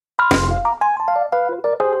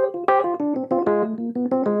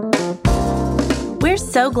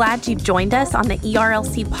so glad you've joined us on the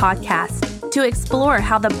ERLC podcast to explore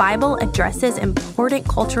how the Bible addresses important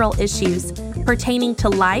cultural issues pertaining to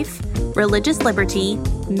life, religious liberty,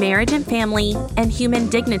 marriage and family, and human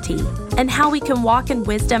dignity, and how we can walk in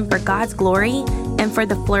wisdom for God's glory and for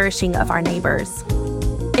the flourishing of our neighbors.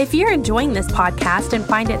 If you're enjoying this podcast and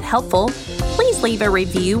find it helpful, please leave a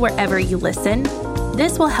review wherever you listen.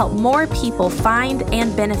 This will help more people find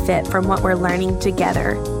and benefit from what we're learning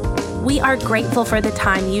together. We are grateful for the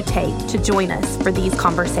time you take to join us for these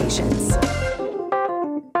conversations.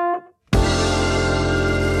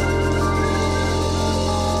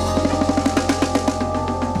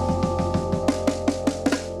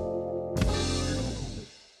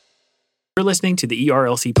 You're listening to the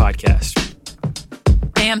ERLC podcast.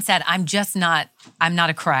 Pam said, I'm not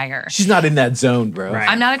a crier. She's not in that zone, bro. Right.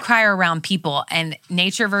 I'm not a crier around people. And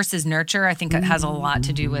nature versus nurture, I think it has a lot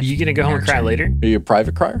to do with You gonna go home and cry later? Are you a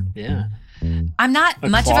private crier? Yeah. I'm not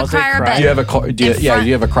much of a closet crier, crier? but Do you have a do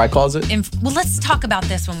you have a cry closet? well, let's talk about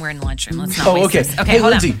this when we're in the lunchroom. Let's not waste okay. this. Okay, Hey,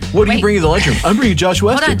 hold Lindsay, on. what are you Wait. bringing to the lunchroom? I'm bringing Josh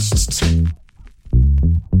Hold Wester. on. Shh.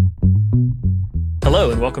 Hello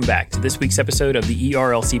and welcome back to this week's episode of the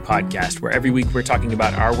ERLC podcast, where every week we're talking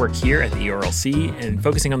about our work here at the ERLC and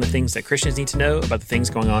focusing on the things that Christians need to know about the things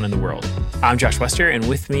going on in the world. I'm Josh Wester, and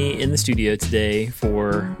with me in the studio today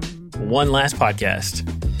for one last podcast,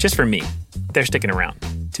 just for me, they're sticking around,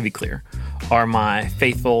 to be clear, are my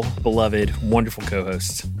faithful, beloved, wonderful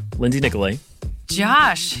co-hosts, Lindsay Nicolay.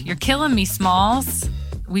 Josh, you're killing me, Smalls.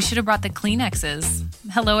 We should have brought the Kleenexes.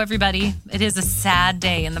 Hello, everybody. It is a sad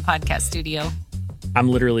day in the podcast studio. I'm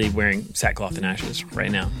literally wearing sackcloth and ashes right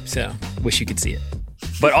now, so wish you could see it.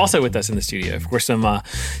 But also with us in the studio, of course, some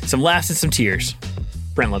laughs and some tears,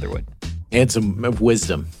 Brent Leatherwood. And some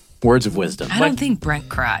wisdom. Words of wisdom. I don't think Brent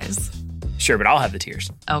cries. Sure, but I'll have the tears.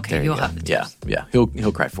 Okay, There you you'll go. have the tears. Yeah. He'll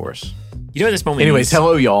cry for us. You know what this moment Anyways, needs?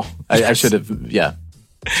 hello, y'all. I should have, yeah.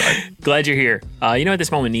 Glad you're here. You know what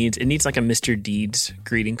this moment needs? It needs like a Mr. Deeds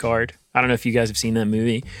greeting card. I don't know if you guys have seen that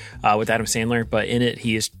movie with Adam Sandler, but in it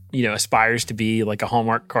he is, aspires to be like a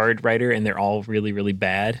Hallmark card writer, and they're all really, really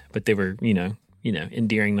bad, but they were,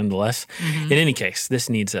 endearing nonetheless. In any case, this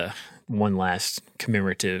needs a one last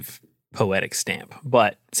commemorative poetic stamp.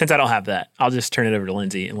 But since I don't have that, I'll just turn it over to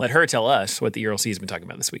Lindsay and let her tell us what the ERLC has been talking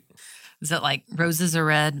about this week. Is it like roses are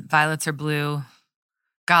red, violets are blue?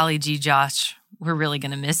 Golly gee, Josh, we're really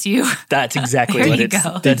going to miss you. That's exactly There what you it's.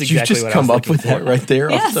 go. That's Did you exactly just what I come was up with looking that for. right there?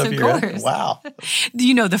 Yes, off the top of your head? course. Wow.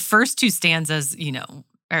 The first two stanzas,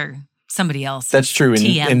 or somebody else. That's true.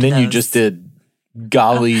 TM'd And then you those. just did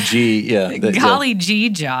golly gee. Yeah. Golly gee,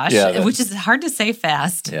 Josh, Yeah, which is hard to say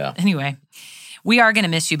fast. Yeah. Anyway, we are going to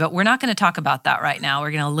miss you, but we're not going to talk about that right now.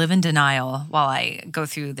 We're going to live in denial while I go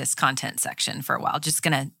through this content section for a while. Just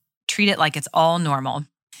going to treat it like it's all normal.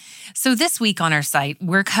 So this week on our site,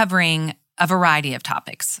 we're covering a variety of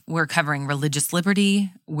topics. We're covering religious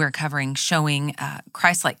liberty. We're covering showing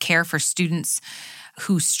Christ-like care for students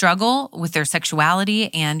who struggle with their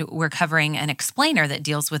sexuality, and we're covering an explainer that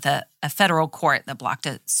deals with a federal court that blocked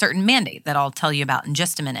a certain mandate that I'll tell you about in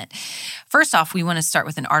just a minute. First off, we want to start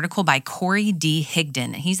with an article by Corey D.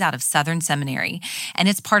 Higdon. He's out of Southern Seminary, and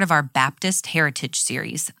it's part of our Baptist Heritage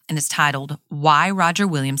series, and it's titled, Why Roger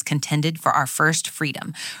Williams Contended for Our First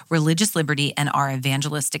Freedom, Religious Liberty, and Our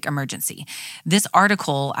Evangelistic Emergency. This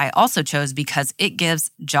article I also chose because it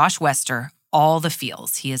gives Josh Wester all the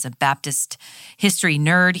feels. He is a Baptist history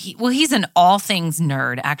nerd. He's an all things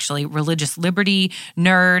nerd, actually. Religious liberty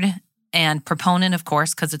nerd and proponent, of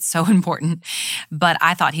course, because it's so important. But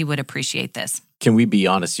I thought he would appreciate this. Can we be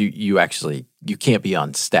honest? You can't be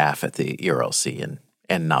on staff at the ERLC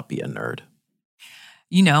and not be a nerd.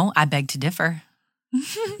 I beg to differ.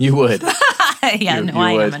 You would. I You am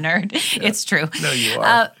would. a nerd. Yeah. It's true. No, you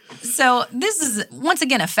are. So this is, once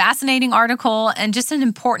again, a fascinating article and just an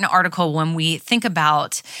important article when we think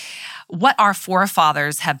about what our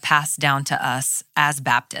forefathers have passed down to us as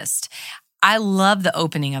Baptists. I love the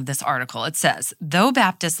opening of this article. It says, though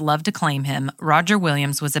Baptists love to claim him, Roger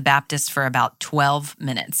Williams was a Baptist for about 12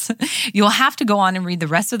 minutes. You'll have to go on and read the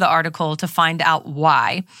rest of the article to find out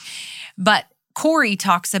why. But Corey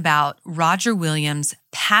talks about Roger Williams'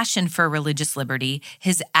 passion for religious liberty,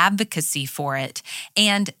 his advocacy for it,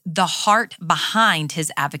 and the heart behind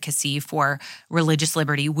his advocacy for religious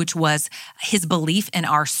liberty, which was his belief in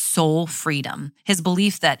our soul freedom, his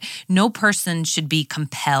belief that no person should be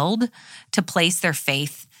compelled to place their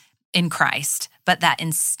faith in Christ, but that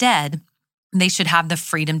instead they should have the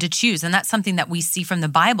freedom to choose. And that's something that we see from the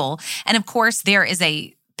Bible. And of course, there is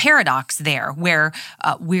a paradox there where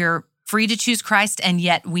we're free to choose Christ, and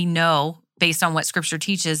yet we know based on what Scripture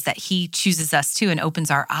teaches, that he chooses us to and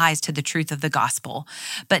opens our eyes to the truth of the gospel.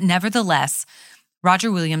 But nevertheless,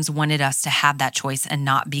 Roger Williams wanted us to have that choice and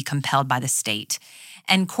not be compelled by the state.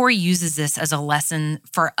 And Corey uses this as a lesson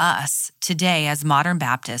for us today as modern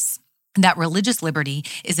Baptists, that religious liberty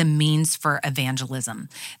is a means for evangelism,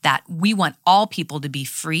 that we want all people to be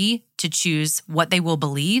free to choose what they will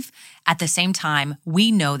believe. At the same time,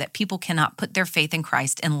 we know that people cannot put their faith in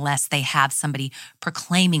Christ unless they have somebody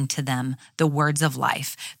proclaiming to them the words of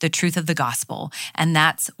life, the truth of the gospel. And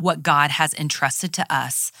that's what God has entrusted to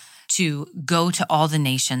us, to go to all the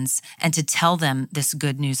nations and to tell them this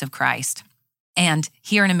good news of Christ. And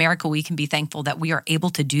here in America, we can be thankful that we are able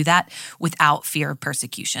to do that without fear of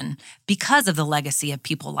persecution because of the legacy of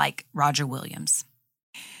people like Roger Williams.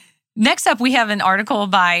 Next up, we have an article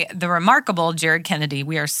by the remarkable Jared Kennedy.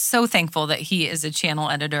 We are so thankful that he is a channel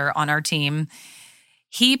editor on our team.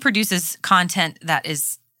 He produces content that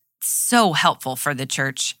is so helpful for the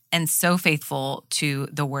church and so faithful to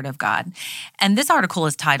the Word of God. And this article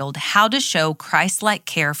is titled, How to Show Christ-Like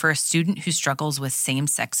Care for a Student Who Struggles with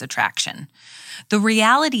Same-Sex Attraction. The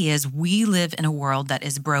reality is we live in a world that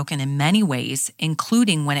is broken in many ways,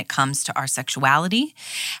 including when it comes to our sexuality,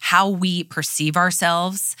 how we perceive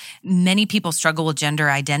ourselves. Many people struggle with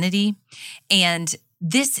gender identity, and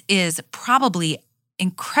this is probably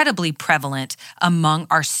incredibly prevalent among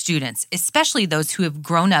our students, especially those who have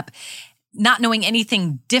grown up not knowing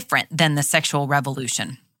anything different than the sexual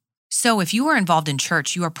revolution. So if you are involved in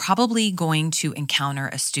church, you are probably going to encounter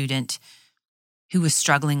a student who is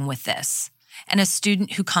struggling with this, and a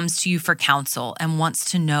student who comes to you for counsel and wants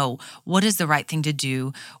to know what is the right thing to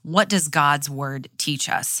do, what does God's word teach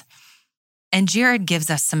us? And Jared gives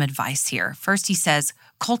us some advice here. First, he says,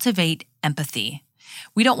 cultivate empathy.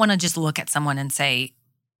 We don't want to just look at someone and say,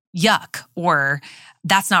 yuck, or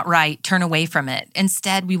that's not right, turn away from it.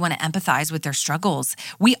 Instead, we want to empathize with their struggles.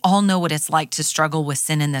 We all know what it's like to struggle with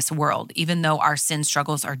sin in this world, even though our sin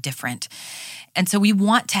struggles are different. And so we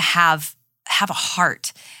want to have a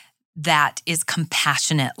heart that is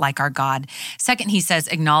compassionate like our God. Second, he says,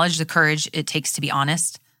 acknowledge the courage it takes to be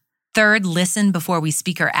honest. Third, listen before we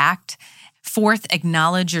speak or act. Fourth,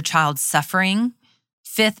 acknowledge your child's suffering.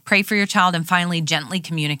 Fifth, pray for your child. And finally, gently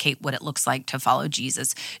communicate what it looks like to follow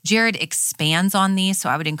Jesus. Jared expands on these, so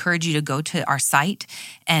I would encourage you to go to our site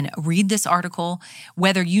and read this article.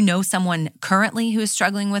 Whether you know someone currently who is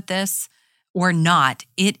struggling with this or not,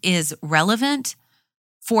 it is relevant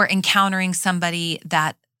for encountering somebody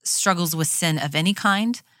that struggles with sin of any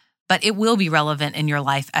kind, but it will be relevant in your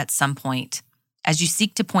life at some point as you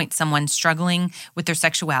seek to point someone struggling with their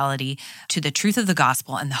sexuality to the truth of the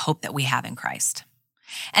gospel and the hope that we have in Christ.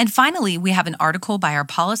 And finally, we have an article by our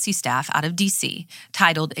policy staff out of DC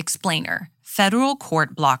titled Explainer, Federal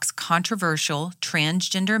Court Blocks Controversial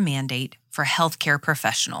Transgender Mandate for Healthcare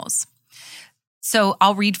Professionals. So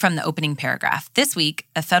I'll read from the opening paragraph. This week,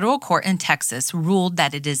 a federal court in Texas ruled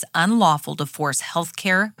that it is unlawful to force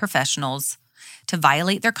healthcare professionals to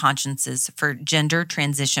violate their consciences for gender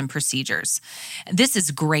transition procedures. This is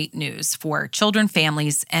great news for children,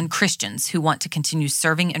 families, and Christians who want to continue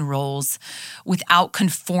serving in roles without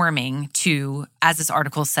conforming to, as this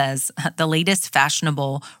article says, the latest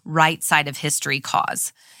fashionable right side of history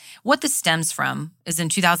cause. What this stems from is in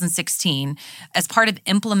 2016, as part of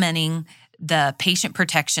implementing the Patient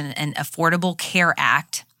Protection and Affordable Care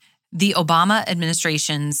Act, the Obama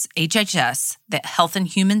administration's HHS, the Health and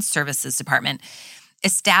Human Services Department,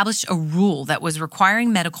 established a rule that was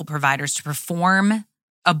requiring medical providers to perform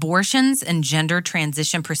abortions and gender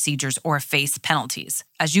transition procedures or face penalties.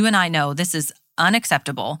 As you and I know, this is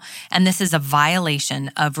unacceptable, and this is a violation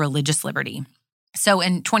of religious liberty. So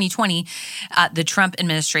in 2020, the Trump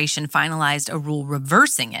administration finalized a rule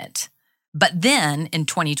reversing it. But then in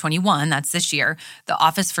 2021, that's this year, the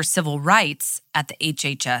Office for Civil Rights at the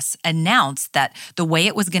HHS announced that the way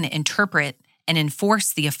it was going to interpret and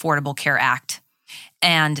enforce the Affordable Care Act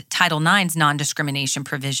and Title IX's non-discrimination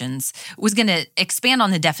provisions was going to expand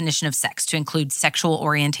on the definition of sex to include sexual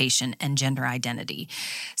orientation and gender identity.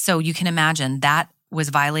 So you can imagine that was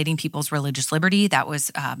violating people's religious liberty. That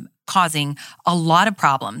was causing a lot of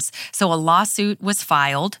problems. So a lawsuit was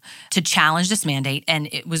filed to challenge this mandate, and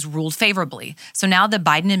it was ruled favorably. So now the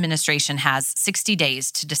Biden administration has 60 days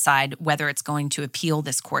to decide whether it's going to appeal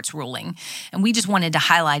this court's ruling. And we just wanted to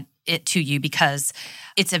highlight it to you because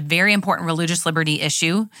it's a very important religious liberty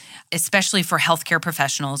issue, especially for healthcare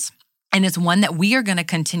professionals. And it's one that we are going to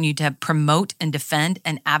continue to promote and defend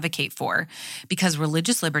and advocate for because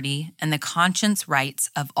religious liberty and the conscience rights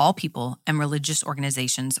of all people and religious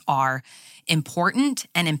organizations are important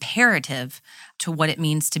and imperative to what it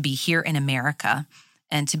means to be here in America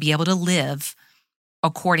and to be able to live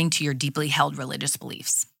according to your deeply held religious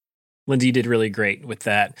beliefs. Lindsay did really great with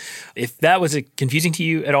that. If that was confusing to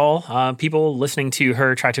you at all, people listening to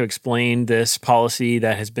her try to explain this policy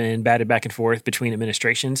that has been batted back and forth between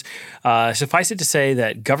administrations, suffice it to say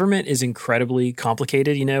that government is incredibly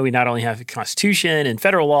complicated. You know, we not only have the Constitution and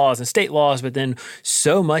federal laws and state laws, but then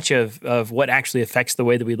so much of what actually affects the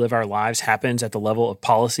way that we live our lives happens at the level of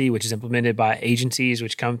policy, which is implemented by agencies,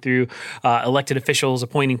 which come through elected officials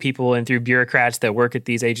appointing people and through bureaucrats that work at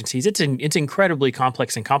these agencies. It's incredibly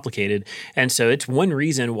complex and complicated. And so it's one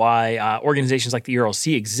reason why organizations like the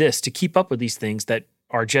ERLC exist, to keep up with these things that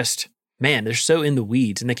are just, man, they're so in the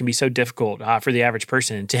weeds and they can be so difficult for the average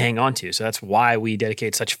person to hang on to. So that's why we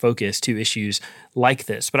dedicate such focus to issues like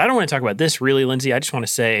this. But I don't want to talk about this really, Lindsay. I just want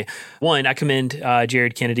to say, one, I commend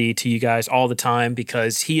Jared Kennedy to you guys all the time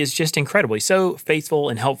because he is just incredibly so faithful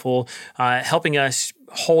and helpful, helping us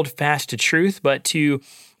hold fast to truth, but to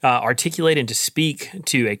articulate and to speak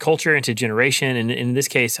to a culture and to generation, and in this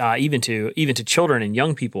case, even to children and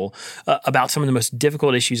young people about some of the most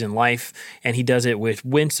difficult issues in life. And he does it with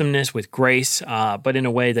winsomeness, with grace, but in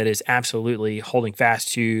a way that is absolutely holding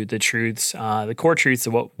fast to the truths, the core truths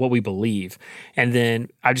of what we believe. And then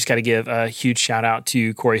I've just got to give a huge shout out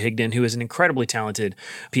to Corey Higdon, who is an incredibly talented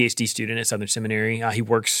PhD student at Southern Seminary. He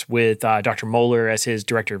works with Dr. Moeller as his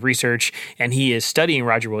director of research, and he is studying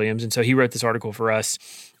Roger Williams. And so he wrote this article for us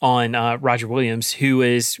on Roger Williams, who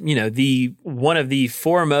is, one of the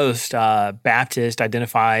foremost Baptist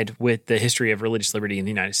identified with the history of religious liberty in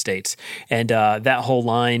the United States. And that whole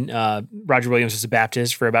line, Roger Williams was a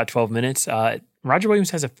Baptist, for about 12 minutes. Roger Williams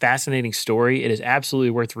has a fascinating story. It is absolutely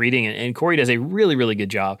worth reading. And Corey does a really, really good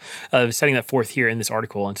job of setting that forth here in this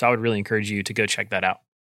article. And so I would really encourage you to go check that out.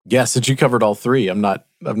 Yeah, since you covered all three, I'm not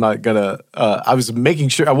gonna. I was making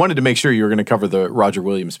sure. I wanted to make sure you were going to cover the Roger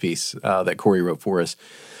Williams piece that Corey wrote for us.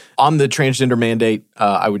 On the transgender mandate,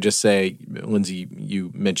 I would just say, Lindsay,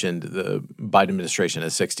 you mentioned the Biden administration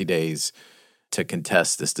has 60 days to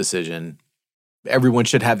contest this decision. Everyone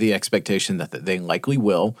should have the expectation that they likely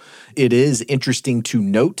will. It is interesting to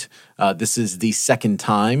note this is the second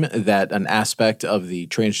time that an aspect of the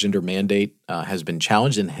transgender mandate has been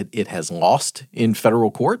challenged and it has lost in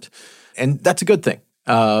federal court. And that's a good thing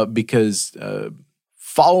because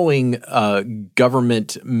following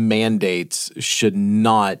government mandates should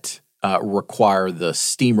not require the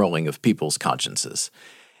steamrolling of people's consciences.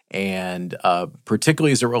 And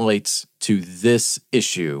particularly as it relates to this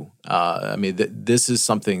issue, this is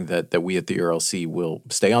something that we at the ERLC will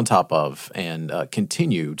stay on top of and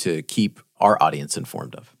continue to keep our audience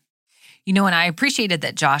informed of. And I appreciated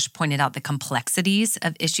that Josh pointed out the complexities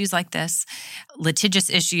of issues like this, litigious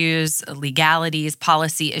issues, legalities,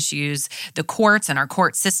 policy issues, the courts and our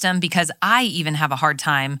court system, because I even have a hard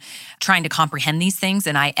time trying to comprehend these things,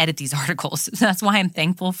 and I edit these articles. That's why I'm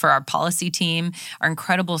thankful for our policy team, our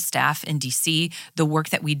incredible staff in D.C., the work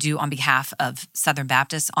that we do on behalf of Southern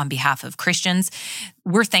Baptists, on behalf of Christians.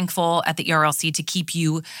 We're thankful at the ERLC to keep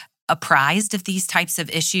you apprised of these types of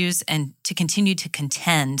issues and to continue to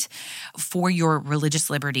contend for your religious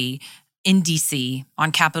liberty in D.C.,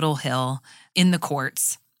 on Capitol Hill, in the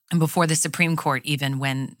courts, and before the Supreme Court, even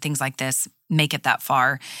when things like this make it that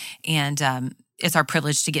far. And it's our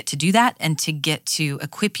privilege to get to do that and to get to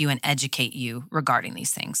equip you and educate you regarding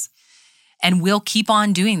these things. And we'll keep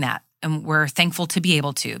on doing that, and we're thankful to be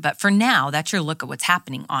able to. But for now, that's your look at what's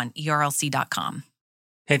happening on ERLC.com.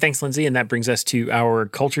 Hey, thanks, Lindsay. And that brings us to our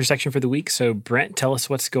culture section for the week. So, Brent, tell us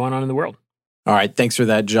what's going on in the world. All right. Thanks for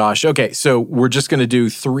that, Josh. Okay. So we're just going to do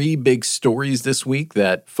 3 big stories this week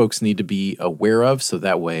that folks need to be aware of. So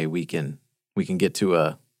that way we can get to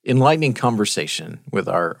a enlightening conversation with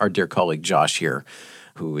our dear colleague, Josh here,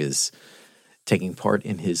 who is taking part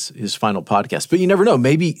in his final podcast. But you never know.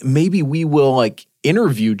 Maybe we will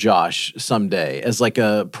interview Josh someday as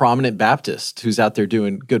a prominent Baptist who's out there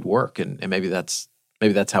doing good work. And maybe that's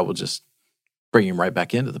how we'll just bring him right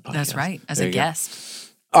back into the podcast. That's right, as a guest.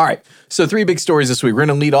 All right, so 3 big stories this week. We're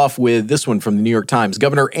going to lead off with this one from the New York Times.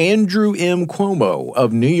 Governor Andrew M. Cuomo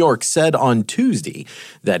of New York said on Tuesday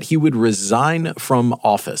that he would resign from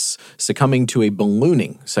office, succumbing to a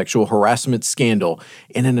ballooning sexual harassment scandal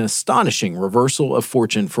in an astonishing reversal of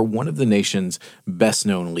fortune for one of the nation's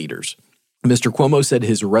best-known leaders. Mr. Cuomo said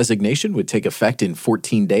his resignation would take effect in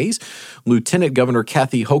 14 days. Lieutenant Governor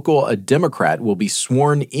Kathy Hochul, a Democrat, will be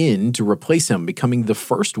sworn in to replace him, becoming the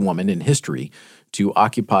first woman in history to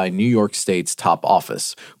occupy New York State's top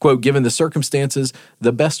office. Quote, given the circumstances,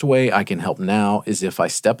 the best way I can help now is if I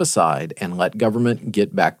step aside and let government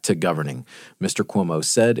get back to governing, Mr. Cuomo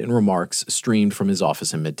said in remarks streamed from his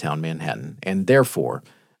office in Midtown Manhattan. And therefore,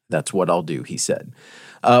 That's what I'll do, he said.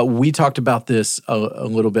 We talked about this a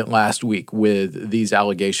little bit last week with these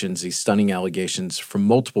allegations, these stunning allegations from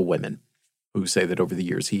multiple women who say that over the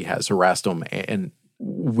years he has harassed them. And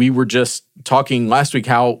we were just talking last week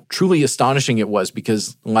how truly astonishing it was,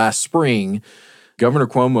 because last spring, Governor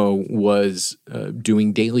Cuomo was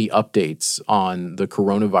doing daily updates on the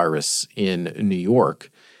coronavirus in New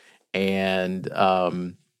York. And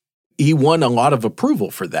he won a lot of approval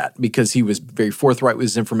for that because he was very forthright with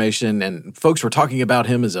his information, and folks were talking about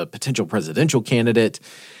him as a potential presidential candidate.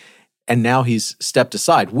 And now he's stepped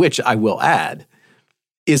aside, which I will add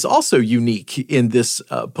is also unique in this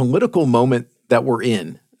political moment that we're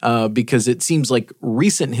in. Because it seems like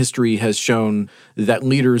recent history has shown that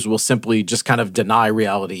leaders will simply just kind of deny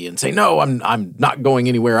reality and say, no, I'm not going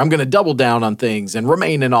anywhere. I'm going to double down on things and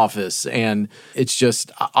remain in office. And it's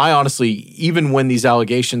just, I honestly, even when these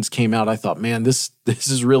allegations came out, I thought, man, this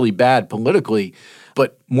is really bad politically.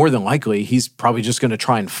 But more than likely, he's probably just going to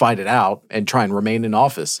try and fight it out and try and remain in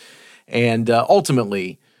office. And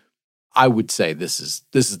ultimately, I would say this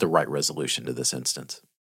is the right resolution to this instance.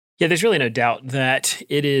 Yeah, there's really no doubt that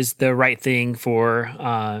it is the right thing for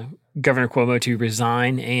Governor Cuomo to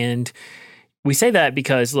resign. And we say that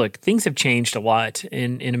because, look, things have changed a lot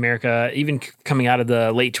in America. Even coming out of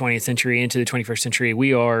the late 20th century into the 21st century,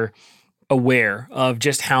 we are aware of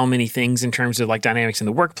just how many things in terms of like dynamics in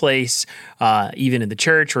the workplace, even in the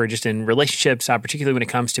church or just in relationships, particularly when it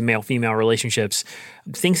comes to male-female relationships,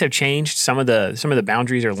 things have changed. Some of the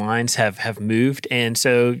boundaries or lines have moved. And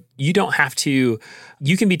so you don't have to,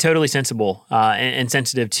 you can be totally sensible and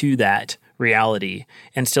sensitive to that reality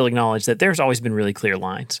and still acknowledge that there's always been really clear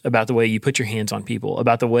lines about the way you put your hands on people,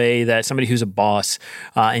 about the way that somebody who's a boss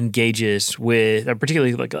engages with,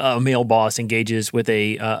 particularly like a male boss engages with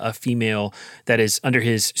a female that is under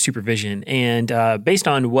his supervision. And based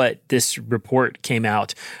on what this report came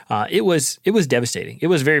out, it was devastating. It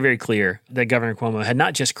was very, very clear that Governor Cuomo had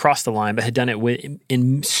not just crossed the line, but had done it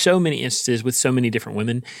in so many instances with so many different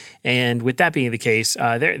women. And with that being the case,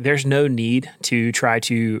 there's no need to try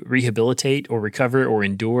to rehabilitate or recover or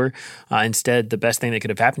endure. Instead, the best thing that could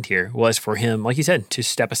have happened here was for him, like you said, to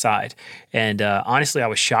step aside. And honestly, I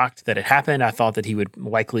was shocked that it happened. I thought that he would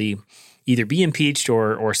likely either be impeached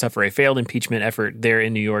or suffer a failed impeachment effort there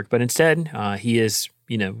in New York. But instead, he is,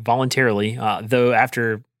 voluntarily, though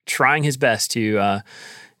after trying his best to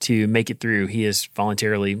make it through, he is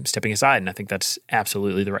voluntarily stepping aside. And I think that's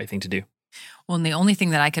absolutely the right thing to do. Well, and the only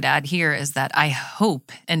thing that I could add here is that I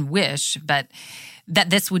hope and wish that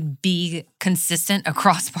this would be consistent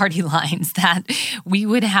across party lines, that we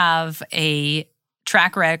would have a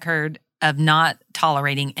track record of not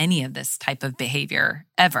tolerating any of this type of behavior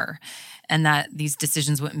ever, and that these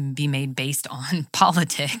decisions wouldn't be made based on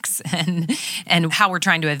politics and how we're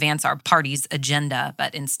trying to advance our party's agenda,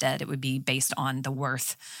 but instead it would be based on the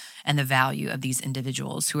worth and the value of these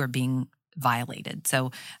individuals who are being violated. So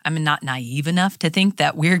I'm not naive enough to think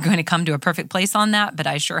that we're going to come to a perfect place on that, but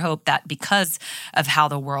I sure hope that because of how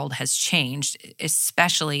the world has changed,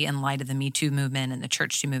 especially in light of the Me Too movement and the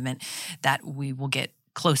Church Too movement, that we will get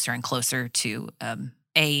closer and closer to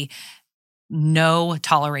a no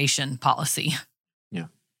toleration policy. Yeah,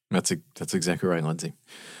 that's exactly right, Lindsay.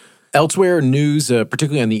 Elsewhere, news,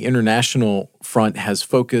 particularly on the international front, has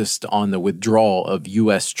focused on the withdrawal of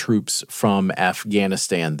U.S. troops from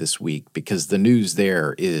Afghanistan this week because the news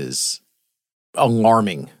there is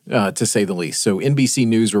alarming, to say the least. So NBC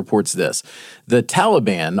News reports this. The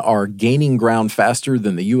Taliban are gaining ground faster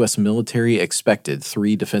than the U.S. military expected,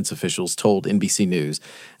 3 defense officials told NBC News,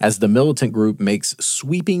 as the militant group makes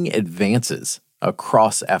sweeping advances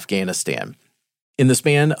across Afghanistan. In the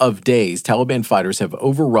span of days, Taliban fighters have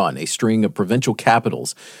overrun a string of provincial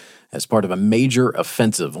capitals as part of a major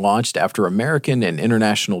offensive launched after American and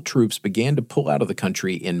international troops began to pull out of the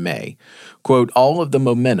country in May. Quote, all of the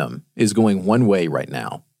momentum is going one way right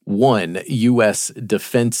now, one U.S.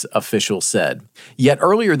 defense official said. Yet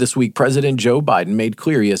earlier this week, President Joe Biden made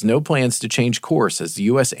clear he has no plans to change course as the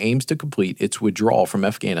U.S. aims to complete its withdrawal from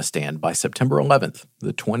Afghanistan by September 11th,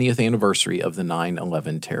 the 20th anniversary of the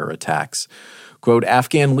 9/11 terror attacks. Quote,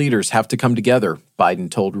 Afghan leaders have to come together, Biden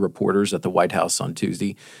told reporters at the White House on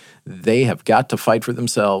Tuesday. They have got to fight for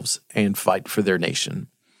themselves and fight for their nation.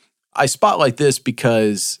 I spotlight this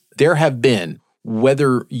because there have been,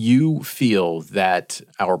 whether you feel that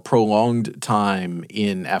our prolonged time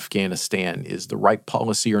in Afghanistan is the right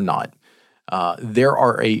policy or not, there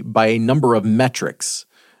are by a number of metrics,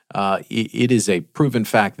 it is a proven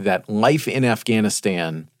fact that life in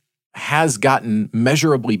Afghanistan has gotten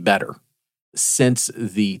measurably better since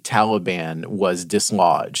the Taliban was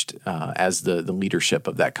dislodged as the leadership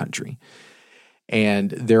of that country.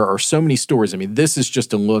 And there are so many stories. I mean, this is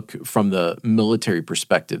just a look from the military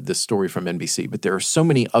perspective, this story from NBC, but there are so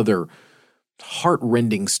many other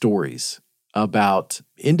heart-rending stories about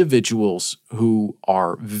individuals who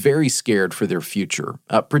are very scared for their future,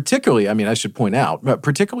 particularly, I mean, I should point out,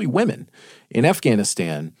 particularly women in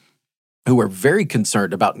Afghanistan who are very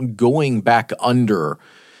concerned about going back under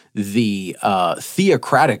the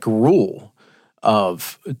theocratic rule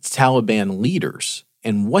of Taliban leaders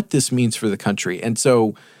and what this means for the country. And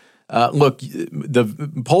so, look,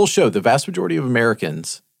 the polls show the vast majority of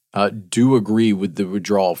Americans do agree with the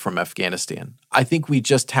withdrawal from Afghanistan. I think we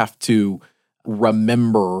just have to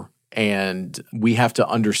remember and we have to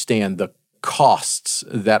understand the costs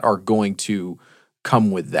that are going to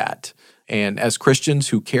come with that. And as Christians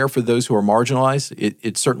who care for those who are marginalized,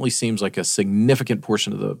 it certainly seems like a significant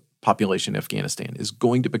portion of the population in Afghanistan is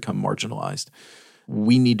going to become marginalized.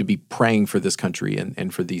 We need to be praying for this country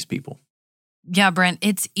and for these people. Yeah, Brent,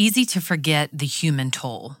 it's easy to forget the human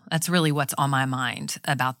toll. That's really what's on my mind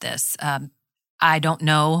about this. I don't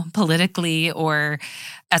know politically or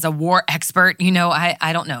as a war expert,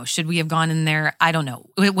 I don't know. Should we have gone in there? I don't know.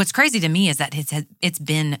 What's crazy to me is that it's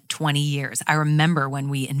been 20 years. I remember when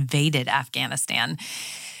we invaded Afghanistan,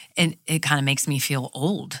 and it kind of makes me feel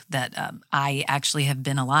old that I actually have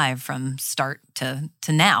been alive from start to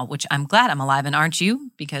now, which I'm glad I'm alive. And aren't you?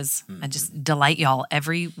 Because I just delight y'all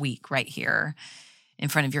every week right here in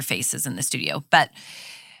front of your faces in the studio. But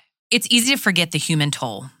it's easy to forget the human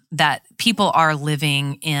toll, that people are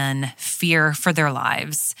living in fear for their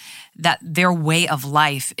lives, that their way of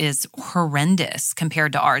life is horrendous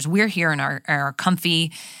compared to ours. We're here in our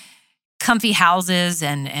comfy houses,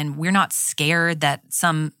 and we're not scared that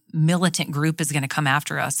some militant group is going to come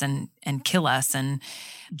after us and kill us and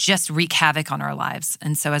just wreak havoc on our lives.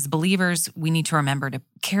 And so as believers, we need to remember to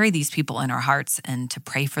carry these people in our hearts and to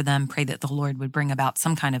pray for them, pray that the Lord would bring about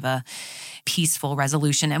some kind of a peaceful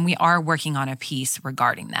resolution. And we are working on a peace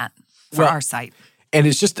regarding that for our site. And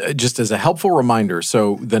it's just as a helpful reminder,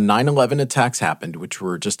 so the 9/11 attacks happened, which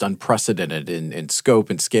were just unprecedented in scope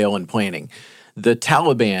and scale and planning. The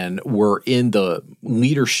Taliban were in the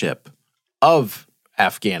leadership of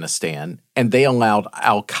Afghanistan, and they allowed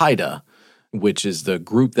al-Qaeda, which is the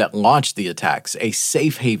group that launched the attacks, a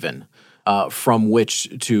safe haven from which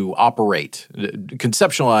to operate,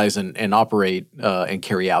 conceptualize and operate and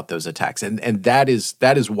carry out those attacks. And that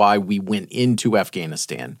is why we went into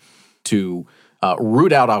Afghanistan to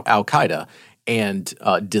root out al-Qaeda and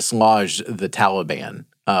dislodge the Taliban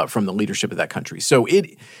from the leadership of that country. So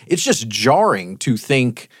it's just jarring to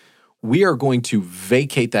think we are going to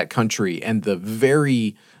vacate that country, and the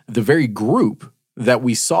very group that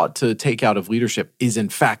we sought to take out of leadership is in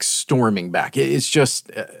fact storming back. It's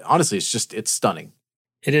just, honestly, it's stunning.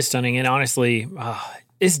 It is stunning. And honestly,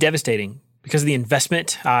 it's devastating because of the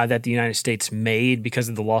investment that the United States made, because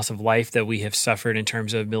of the loss of life that we have suffered in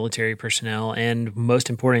terms of military personnel. And most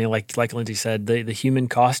importantly, like Lindsay said, the human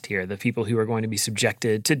cost here, the people who are going to be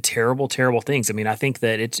subjected to terrible, terrible things. I mean, I think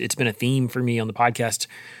that it's been a theme for me on the podcast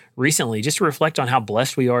recently, just to reflect on how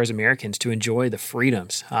blessed we are as Americans to enjoy the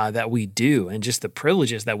freedoms that we do and just the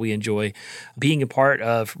privileges that we enjoy being a part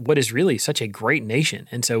of what is really such a great nation.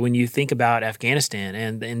 And so when you think about Afghanistan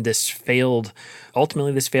and this failed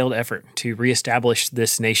effort to reestablish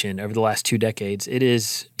this nation over the last 2 decades, it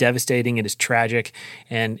is devastating, it is tragic,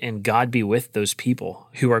 and God be with those people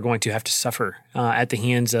who are going to have to suffer at the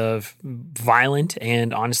hands of violent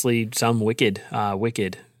and honestly some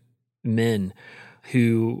wicked men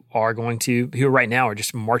who right now are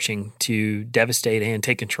just marching to devastate and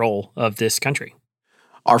take control of this country.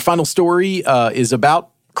 Our final story is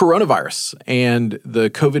about coronavirus and the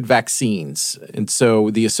COVID vaccines. And so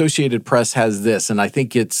the Associated Press has this, and I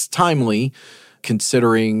think it's timely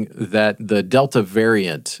considering that the Delta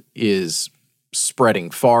variant is spreading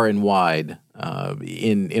far and wide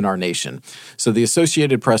in our nation. So the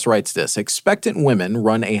Associated Press writes this: expectant women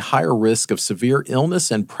run a higher risk of severe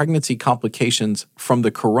illness and pregnancy complications from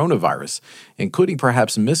the coronavirus, including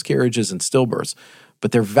perhaps miscarriages and stillbirths,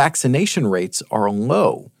 but their vaccination rates are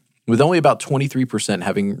low, with only about 23%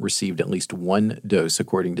 having received at least one dose,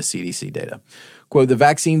 according to CDC data. Quote, the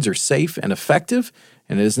vaccines are safe and effective,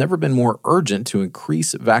 and it has never been more urgent to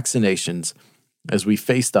increase vaccinations as we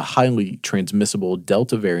face the highly transmissible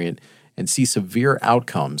Delta variant and see severe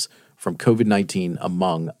outcomes from COVID-19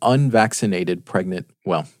 among unvaccinated pregnant,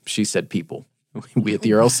 she said people. We at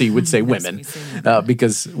the RLC would say women,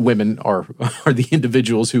 because women are the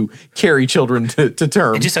individuals who carry children to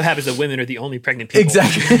term. It just so happens that women are the only pregnant people.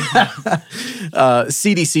 Exactly.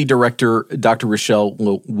 CDC Director Dr. Rochelle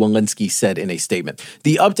Walensky said in a statement,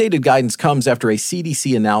 the updated guidance comes after a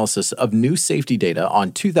CDC analysis of new safety data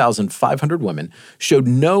on 2,500 women showed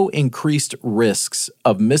no increased risks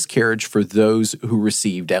of miscarriage for those who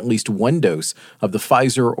received at least one dose of the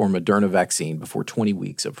Pfizer or Moderna vaccine before 20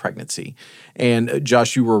 weeks of pregnancy. And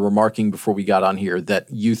Josh, you were remarking before we got on here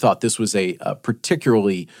that you thought this was a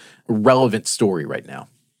particularly relevant story right now.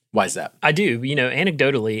 Why is that? I do,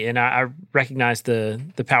 anecdotally, and I recognize the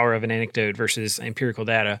power of an anecdote versus empirical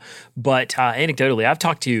data. But anecdotally, I've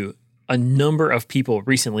talked to a number of people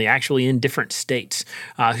recently, actually in different states,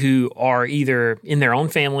 who are either in their own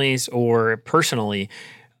families or personally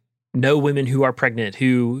know women who are pregnant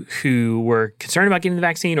who were concerned about getting the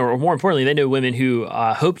vaccine, or more importantly, they know women who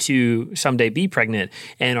hope to someday be pregnant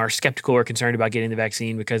and are skeptical or concerned about getting the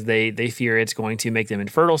vaccine because they fear it's going to make them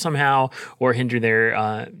infertile somehow or hinder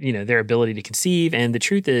their ability to conceive. And the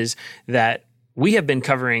truth is that we have been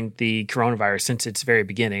covering the coronavirus since its very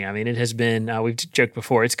beginning. I mean, it has been, we've joked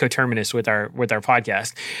before, it's coterminous with our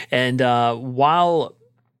podcast. And while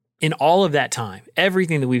in all of that time,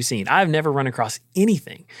 everything that we've seen, I've never run across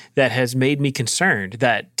anything that has made me concerned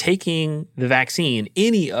that taking the vaccine,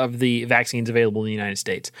 any of the vaccines available in the United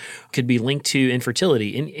States, could be linked to infertility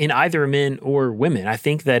in either men or women. I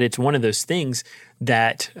think that it's one of those things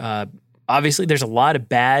that obviously there's a lot of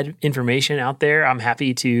bad information out there. I'm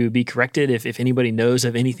happy to be corrected if anybody knows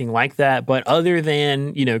of anything like that. But other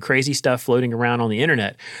than, crazy stuff floating around on the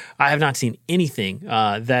internet, I have not seen anything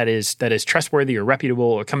that is trustworthy or reputable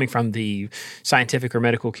or coming from the scientific or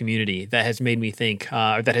medical community that has made me think,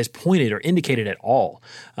 or that has pointed or indicated at all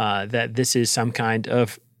that this is some kind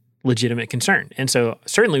of legitimate concern. And so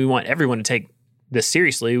certainly we want everyone to take this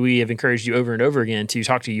seriously. We have encouraged you over and over again to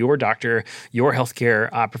talk to your doctor, your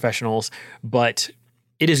healthcare professionals, but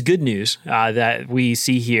it is good news that we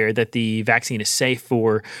see here that the vaccine is safe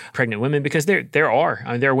for pregnant women, because there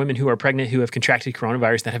are women who are pregnant who have contracted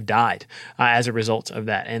coronavirus that have died as a result of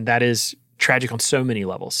that, and that is tragic on so many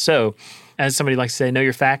levels. So, as somebody likes to say, know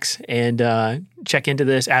your facts and check into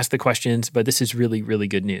this, ask the questions, but this is really, really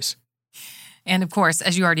good news. And of course,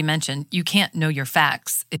 as you already mentioned, you can't know your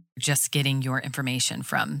facts if you're just getting your information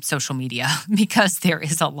from social media, because there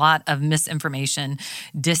is a lot of misinformation,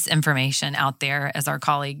 disinformation out there, as our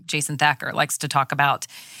colleague Jason Thacker likes to talk about.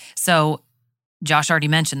 So Josh already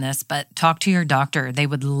mentioned this, but talk to your doctor. They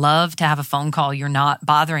would love to have a phone call. You're not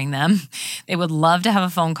bothering them. They would love to have a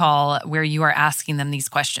phone call where you are asking them these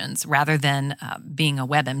questions rather than being a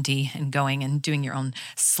WebMD and going and doing your own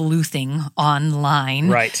sleuthing online.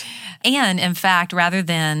 Right. And in fact, rather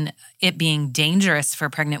than it being dangerous for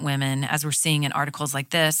pregnant women, as we're seeing in articles like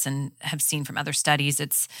this and have seen from other studies,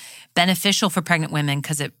 it's beneficial for pregnant women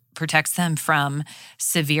because it protects them from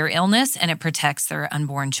severe illness and it protects their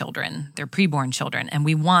unborn children, their preborn children. And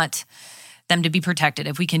we want them to be protected.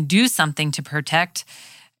 If we can do something to protect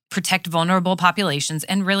vulnerable populations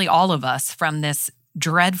and really all of us from this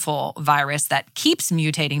dreadful virus that keeps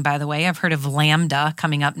mutating, by the way, I've heard of Lambda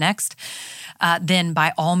coming up next, then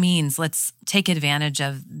by all means, let's take advantage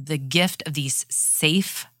of the gift of these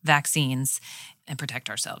safe vaccines and protect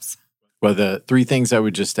ourselves. Well, the three things I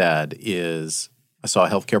would just add is I saw a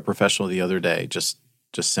healthcare professional the other day just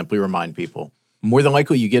simply remind people, more than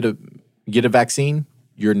likely you get a vaccine,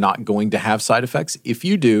 you're not going to have side effects. If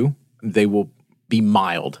you do, they will be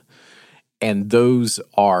mild. And those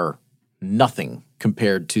are nothing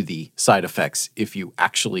compared to the side effects if you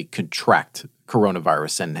actually contract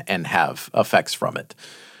coronavirus and have effects from it.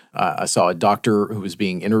 I saw a doctor who was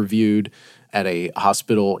being interviewed at a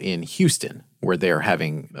hospital in Houston where they're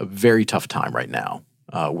having a very tough time right now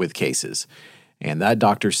with cases. And that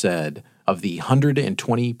doctor said of the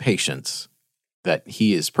 120 patients that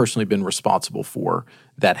he has personally been responsible for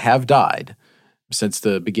that have died since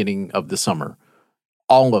the beginning of the summer,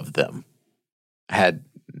 all of them had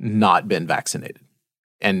not been vaccinated.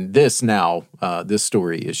 And this now, this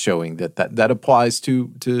story is showing that applies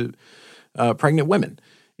to pregnant women.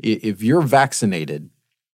 If you're vaccinated,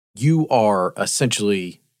 you are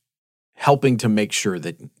essentially helping to make sure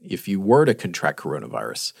that if you were to contract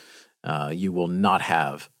coronavirus, you will not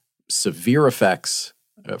have severe effects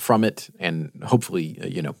from it, and hopefully,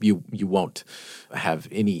 you won't have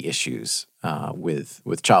any issues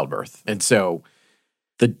with childbirth. And so,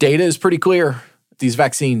 the data is pretty clear. These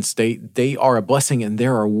vaccines, they are a blessing, and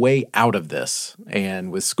they're a way out of this.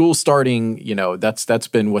 And with school starting, that's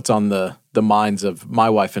been what's on the minds of my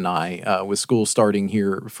wife and I. With school starting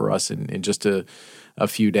here for us in just a a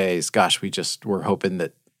few days. Gosh, we're hoping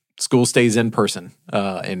that school stays in person,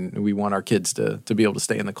 and we want our kids to be able to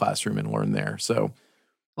stay in the classroom and learn there. So,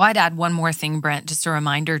 well, I'd add one more thing, Brent, just a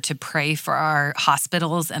reminder to pray for our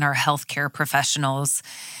hospitals and our healthcare professionals.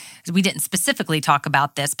 We didn't specifically talk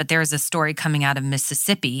about this, but there is a story coming out of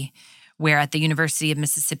Mississippi where at the University of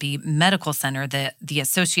Mississippi Medical Center, the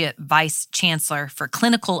Associate Vice Chancellor for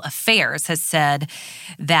Clinical Affairs has said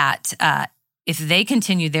that if they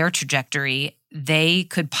continue their trajectory, they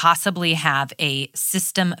could possibly have a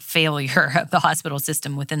system failure of the hospital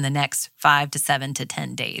system within the next 5 to 7 to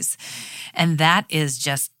 10 days. And that is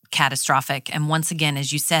just catastrophic. And once again,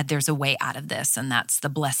 as you said, there's a way out of this, and that's the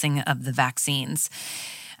blessing of the vaccines.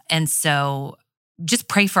 And so just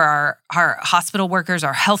pray for our hospital workers,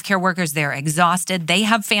 our healthcare workers. They're exhausted. They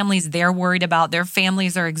have families they're worried about. Their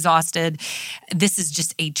families are exhausted. This is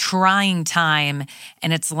just a trying time,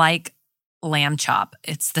 and it's like Lamb Chop.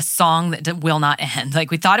 It's the song that will not end.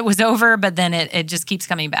 Like we thought it was over, but then it just keeps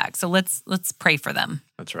coming back. So let's pray for them.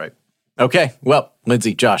 That's right. Okay. Well,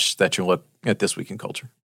 Lindsay, Josh, that's your look at This Week in Culture.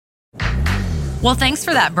 Well, thanks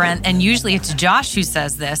for that, Brent. And usually it's Josh who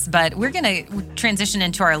says this, but we're going to transition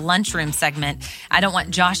into our lunchroom segment. I don't want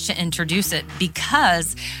Josh to introduce it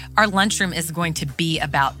because our lunchroom is going to be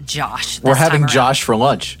about Josh. We're having Josh for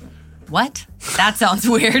lunch. What? That sounds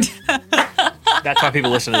weird. That's why people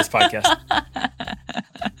listen to this podcast.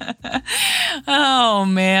 Oh,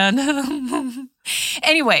 man.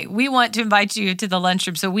 Anyway, we want to invite you to the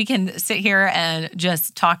lunchroom so we can sit here and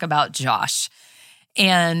just talk about Josh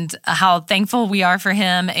and how thankful we are for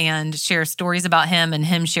him and share stories about him and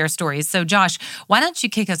him share stories. So, Josh, why don't you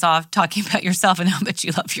kick us off talking about yourself and how much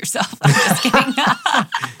you love yourself? I'm just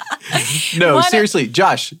kidding. No, seriously,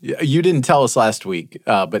 Josh, you didn't tell us last week,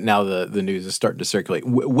 but now the news is starting to circulate.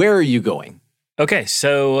 Where are you going? Okay,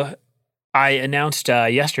 so I announced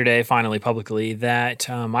yesterday, finally publicly, that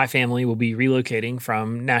my family will be relocating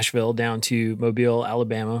from Nashville down to Mobile,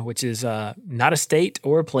 Alabama, which is not a state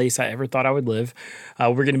or a place I ever thought I would live.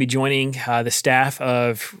 We're going to be joining the staff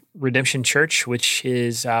of Redemption Church, which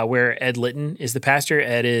is where Ed Litton is the pastor.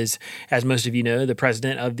 Ed is, as most of you know, the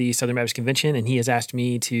president of the Southern Baptist Convention, and he has asked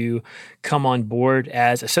me to come on board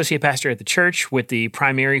as associate pastor at the church with the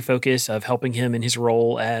primary focus of helping him in his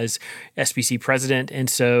role as SBC president. And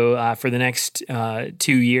so for the next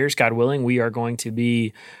 2 years, God willing, we are going to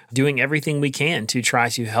be doing everything we can to try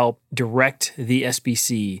to help direct the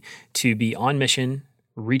SBC to be on mission,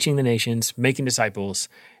 reaching the nations, making disciples,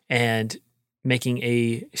 and making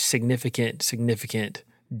a significant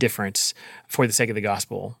difference for the sake of the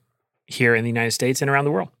gospel here in the United States and around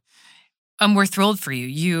the world. We're thrilled for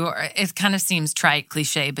you. It kind of seems trite,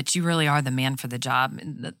 cliche, but you really are the man for the job.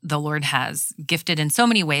 The Lord has gifted in so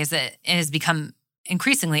many ways that it has become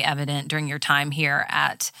increasingly evident during your time here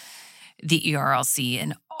at the ERLC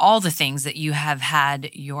and all the things that you have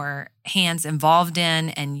had your hands involved in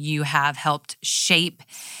and you have helped shape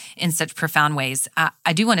in such profound ways.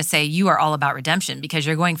 I do want to say you are all about redemption because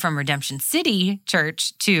you're going from Redemption City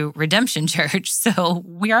Church to Redemption Church. So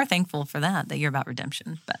we are thankful for that you're about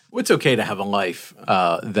redemption. But it's okay to have a life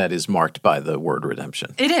that is marked by the word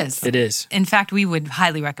redemption. It is. It is. In fact, we would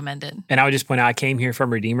highly recommend it. And I would just point out, I came here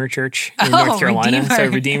from Redeemer Church in North Carolina. Redeemer. So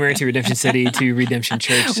Redeemer to Redemption City to Redemption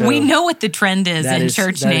Church. So we know what the trend is in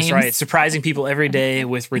church names. That's right. Surprising people every day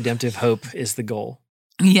with redemptive hope is the goal.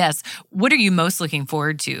 Yes. What are you most looking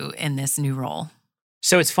forward to in this new role?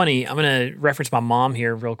 So it's funny, I'm going to reference my mom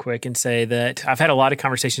here real quick and say that I've had a lot of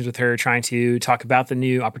conversations with her trying to talk about the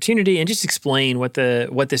new opportunity and just explain what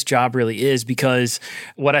this job really is, because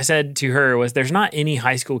what I said to her was there's not any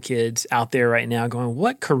high school kids out there right now going,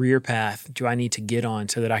 what career path do I need to get on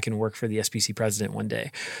so that I can work for the SBC president one day?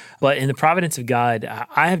 But in the providence of God,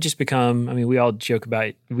 I have just become, we joked about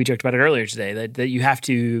it earlier today, that you have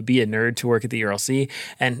to be a nerd to work at the ERLC,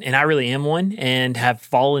 and I really am one and have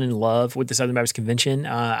fallen in love with the Southern Baptist Convention.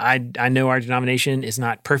 I know our denomination is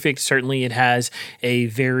not perfect. Certainly it has a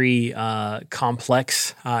very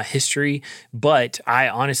complex history, but I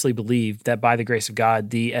honestly believe that by the grace of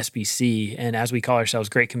God, the SBC, and as we call ourselves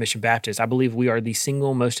Great Commission Baptists, I believe we are the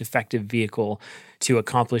single most effective vehicle to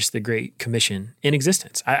accomplish the Great Commission in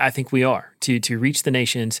existence. I think we are, to reach the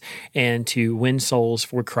nations and to win souls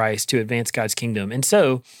for Christ, to advance God's kingdom. And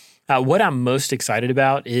so what I'm most excited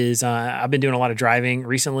about is I've been doing a lot of driving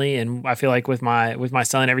recently, and I feel like with my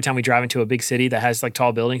son, every time we drive into a big city that has like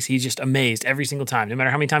tall buildings, he's just amazed every single time. No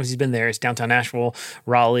matter how many times he's been there, it's downtown Nashville,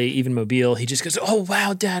 Raleigh, even Mobile, he just goes, "Oh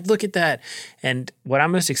wow, Dad, look at that!" And what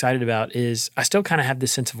I'm most excited about is I still kind of have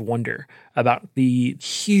this sense of wonder about the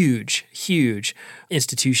huge, huge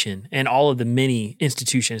institution and all of the many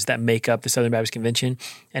institutions that make up the Southern Baptist Convention.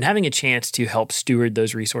 And having a chance to help steward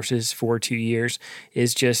those resources for 2 years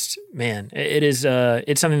is just, man, it's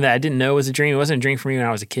something that I didn't know was a dream. It wasn't a dream for me when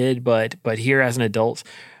I was a kid, but here as an adult,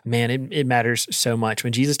 man, it matters so much.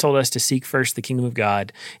 When Jesus told us to seek first the kingdom of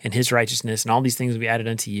God and his righteousness and all these things will be added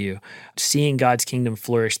unto you, seeing God's kingdom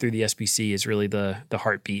flourish through the SBC is really the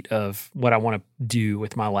heartbeat of what I want to do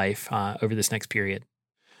with my life over this next period.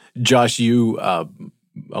 Josh, you, a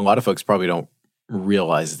lot of folks probably don't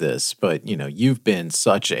realize this, but you've been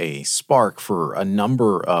such a spark for a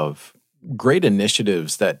number of great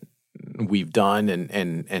initiatives that we've done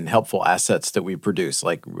and helpful assets that we produce,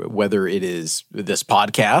 like whether it is this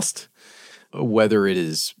podcast, whether it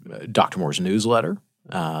is Dr. Moore's newsletter,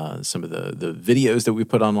 some of the videos that we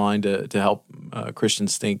put online to help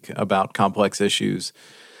Christians think about complex issues.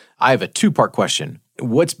 I have a two-part question.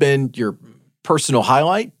 What's been your personal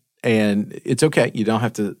highlight? And it's okay, you don't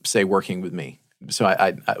have to say working with me. So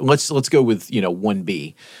let's go with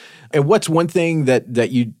 1B. And what's one thing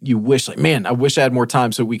that you wish, like, man, I wish I had more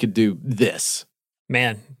time so we could do this?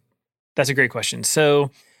 Man, that's a great question.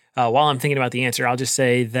 So while I'm thinking about the answer, I'll just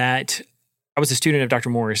say that I was a student of Dr.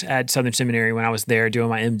 Moore's at Southern Seminary when I was there doing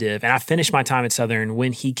my MDiv, and I finished my time at Southern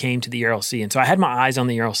when he came to the ERLC. And so I had my eyes on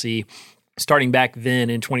the ERLC starting back then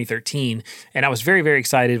in 2013. And I was very, very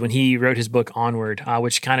excited when he wrote his book Onward,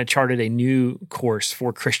 which kind of charted a new course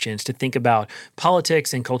for Christians to think about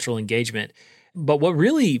politics and cultural engagement. But what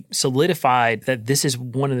really solidified that this is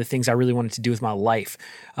one of the things I really wanted to do with my life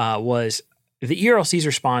was the ERLC's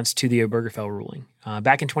response to the Obergefell ruling.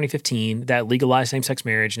 Back in 2015, that legalized same-sex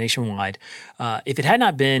marriage nationwide. If it had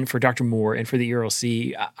not been for Dr. Moore and for the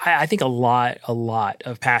ERLC, I think a lot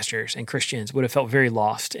of pastors and Christians would have felt very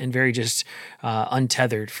lost and very just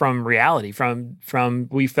untethered from reality. From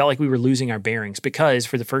we felt like we were losing our bearings because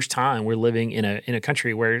for the first time we're living in a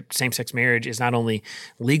country where same-sex marriage is not only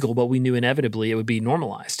legal, but we knew inevitably it would be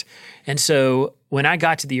normalized. And so when I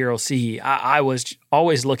got to the ERLC, I was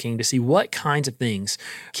always looking to see what kinds of things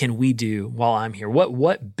can we do while I'm here.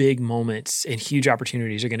 What big moments and huge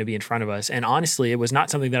opportunities are going to be in front of us? And honestly, it was not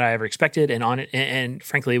something that I ever expected. And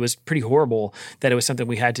frankly, it was pretty horrible that it was something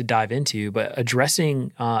we had to dive into. But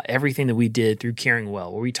addressing everything that we did through Caring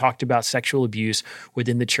Well, where we talked about sexual abuse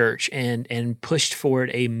within the church and pushed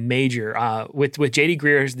forward a major with J.D.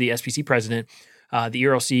 Greear as the SBC president. The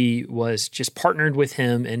ERLC was just partnered with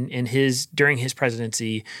him during his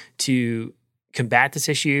presidency to combat this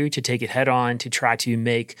issue, to take it head on, to try to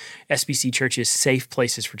make SBC churches safe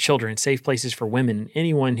places for children, safe places for women,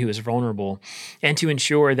 anyone who is vulnerable, and to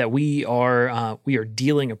ensure that we are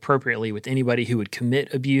dealing appropriately with anybody who would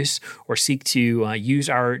commit abuse or seek to use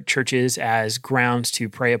our churches as grounds to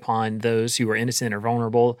prey upon those who are innocent or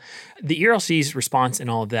vulnerable. The ERLC's response in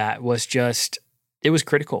all of that was just, it was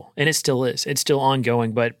critical, and it still is. It's still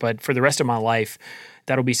ongoing, but for the rest of my life,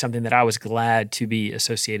 that'll be something that I was glad to be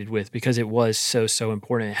associated with because it was so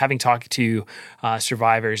important. Having talked to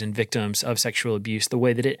survivors and victims of sexual abuse, the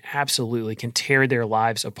way that it absolutely can tear their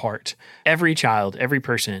lives apart. Every child, every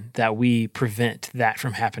person that we prevent that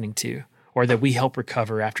from happening to, or that we help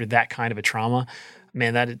recover after that kind of a trauma,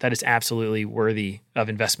 man, that is absolutely worthy of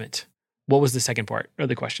investment. What was the second part of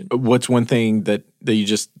the question? What's one thing that you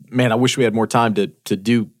just, man, I wish we had more time to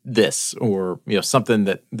do this, or something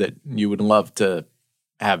that you would love to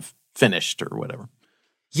have finished or whatever?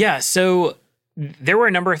 Yeah, so there were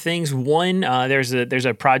a number of things. One, there's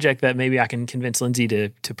a project that maybe I can convince Lindsay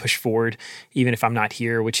to push forward, even if I'm not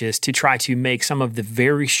here, which is to try to make some of the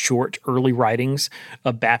very short early writings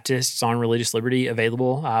of Baptists on religious liberty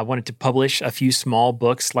available. I wanted to publish a few small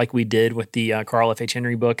books like we did with the Carl F.H.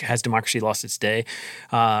 Henry book, Has Democracy Lost Its Day,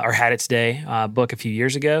 or Had Its Day book a few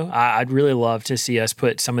years ago. I'd really love to see us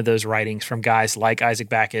put some of those writings from guys like Isaac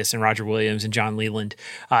Backus and Roger Williams and John Leland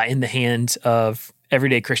in the hands of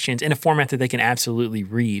everyday Christians in a format that they can absolutely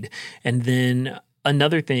read. And then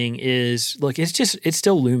another thing is, look, it's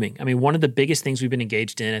still looming. I mean, one of the biggest things we've been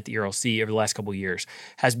engaged in at the ERLC over the last couple of years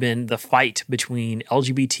has been the fight between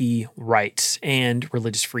LGBT rights and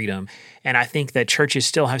religious freedom. And I think that churches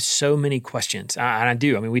still have so many questions. And I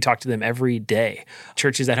do. I mean, we talk to them every day.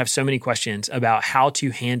 Churches that have so many questions about how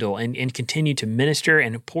to handle and continue to minister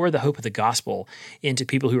and pour the hope of the gospel into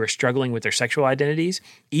people who are struggling with their sexual identities,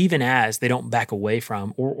 even as they don't back away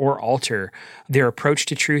from or alter their approach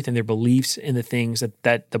to truth and their beliefs in the things things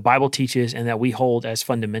that the Bible teaches and that we hold as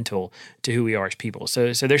fundamental to who we are as people.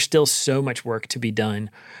 So there's still so much work to be done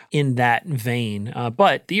in that vein.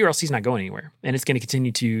 But the ERLC is not going anywhere, and it's going to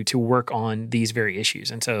continue to work on these very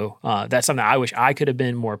issues. And so that's something I wish I could have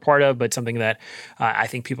been more a part of, but something that I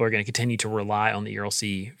think people are going to continue to rely on the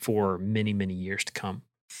ERLC for many, many years to come.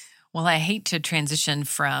 Well, I hate to transition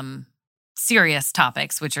from serious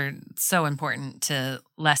topics, which are so important, to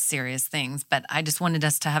less serious things, but I just wanted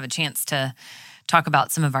us to have a chance to talk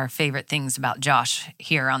about some of our favorite things about Josh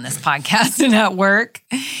here on this podcast and at work.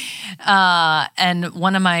 And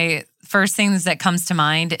one of my first things that comes to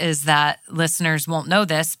mind is that listeners won't know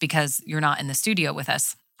this because you're not in the studio with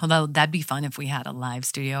us. Although that'd be fun if we had a live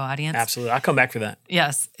studio audience. Absolutely. I'll come back for that.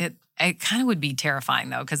 Yes. It kind of would be terrifying,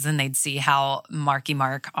 though, because then they'd see how Marky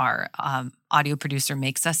Mark, our audio producer,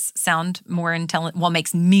 makes us sound more intelligent. Well,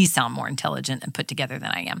 makes me sound more intelligent and put together than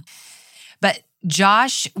I am. But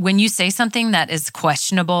Josh, when you say something that is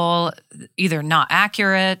questionable, either not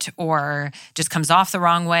accurate or just comes off the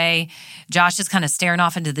wrong way, Josh is kind of staring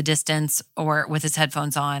off into the distance or with his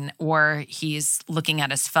headphones on, or he's looking at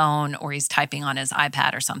his phone, or he's typing on his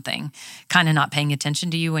iPad or something, kind of not paying attention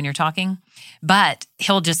to you when you're talking. But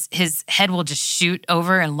his head will just shoot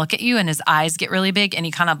over and look at you, and his eyes get really big, and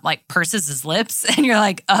he kind of like purses his lips, and you're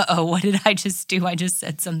like, uh-oh, what did I just do? I just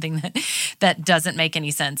said something that doesn't make any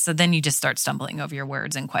sense. So then you just start stumbling over your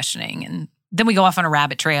words and questioning, and then we go off on a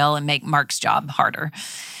rabbit trail and make Mark's job harder.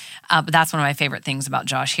 But that's one of my favorite things about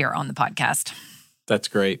Josh here on the podcast. That's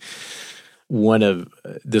great.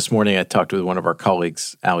 This morning I talked with one of our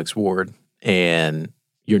colleagues, Alex Ward, and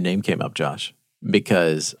your name came up, Josh,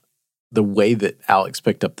 because the way that Alex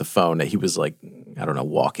picked up the phone, he was like, I don't know,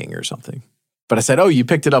 walking or something. But I said, oh, you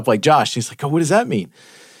picked it up like Josh. He's like, oh, what does that mean?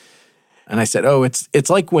 And I said, oh, it's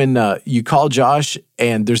like when you call Josh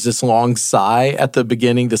and there's this long sigh at the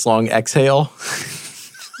beginning, this long exhale.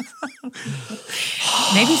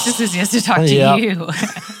 Maybe it's just as easy to talk to you.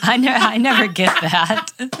 I never get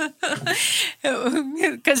that.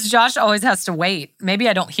 Because Josh always has to wait. Maybe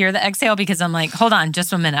I don't hear the exhale because I'm like, hold on,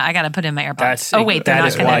 just a minute. I got to put in my AirPods. Oh, wait, they're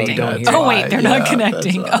not connecting. Oh, wait, they're not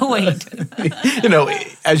connecting. Oh,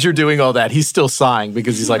 wait. As you're doing all that, he's still sighing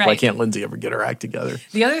because he's like, why can't Lindsay ever get her act together?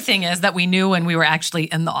 The other thing is that we knew when we were actually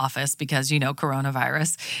in the office, because,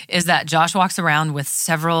 coronavirus, is that Josh walks around with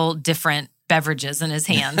several different beverages in his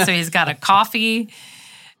hand. So he's got a coffee,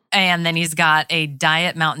 and then he's got a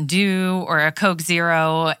Diet Mountain Dew or a Coke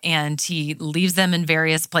Zero, and he leaves them in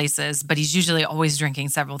various places, but he's usually always drinking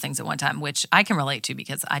several things at one time, which I can relate to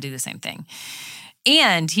because I do the same thing.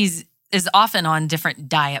 And is often on different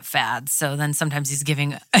diet fads. So then sometimes he's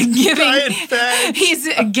giving up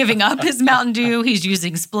his Mountain Dew. He's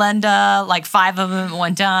using Splenda, like 5 of them at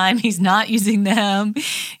one time. He's not using them.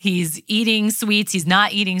 He's eating sweets. He's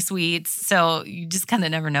not eating sweets. So you just kind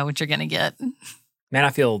of never know what you're going to get. Man, I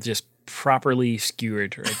feel just properly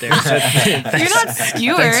skewered right there. You're not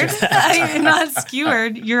skewered. You're not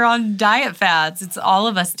skewered. You're on diet fads. It's all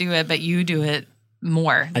of us do it, but you do it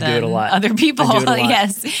more than I do it a lot. Other people. I do it a lot.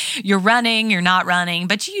 Yes. You're running, you're not running,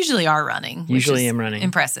 but you usually are running. Usually am running.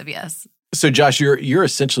 Impressive, yes. So Josh, you're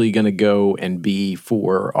essentially going to go and be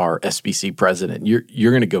for our SBC president.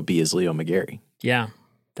 You're going to go be as Leo McGarry. Yeah.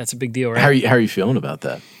 That's a big deal, right? How are you feeling about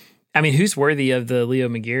that? I mean, who's worthy of the Leo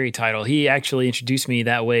McGarry title? He actually introduced me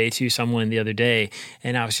that way to someone the other day,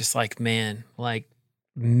 and I was just like, man, like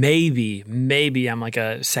maybe I'm like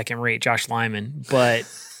a second-rate Josh Lyman, but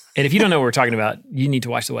and if you don't know what we're talking about, you need to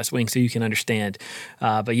watch The West Wing so you can understand.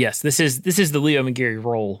 But yes, this is the Leo McGarry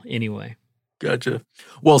role anyway. Gotcha.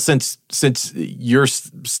 Well, since you're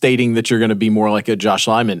stating that you're going to be more like a Josh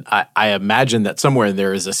Lyman, I imagine that somewhere in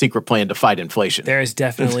there is a secret plan to fight inflation. There is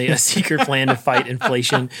definitely a secret plan to fight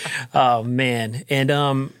inflation. Oh, man. And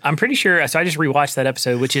I'm pretty sure, so I just rewatched that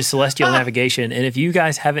episode, which is Celestial Navigation. And if you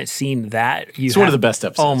guys haven't seen that, it's one of the best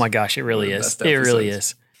episodes. Oh, my gosh, it really is. It really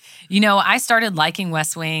is. I started liking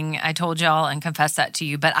West Wing. I told y'all and confessed that to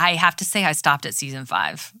you, but I have to say I stopped at season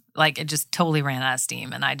 5. Like, it just totally ran out of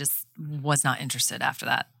steam, and I just was not interested after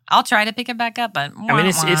that. I'll try to pick it back up, but I mean,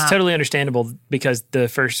 it's totally understandable because the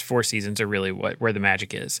first 4 seasons are really where the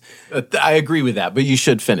magic is. I agree with that, but you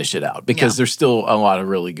should finish it out because there's still a lot of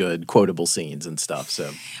really good quotable scenes and stuff.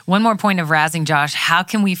 So, one more point of razzing Josh: how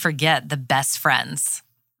can we forget the best friends?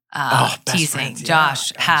 Teasing. Friends,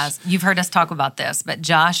 Josh has, you've heard us talk about this, but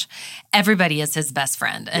Josh, everybody is his best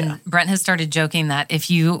friend. And Brent has started joking that if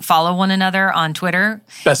you follow one another on Twitter,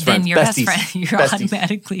 then your best friend, you're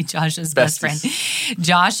automatically Josh's best friend.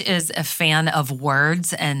 Josh is a fan of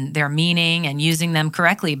words and their meaning and using them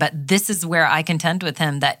correctly. But this is where I contend with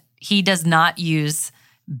him that he does not use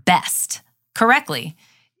best correctly.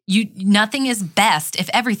 Nothing is best if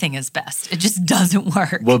everything is best. It just doesn't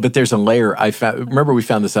work. Well, but there's a layer. Remember we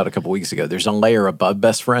found this out a couple weeks ago. There's a layer above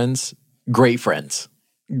best friends, great friends,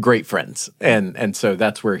 and so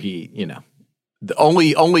that's where he,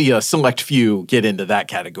 only a select few get into that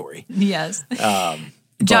category. Yes.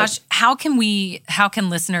 Josh, how can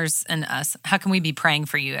listeners and us, how can we be praying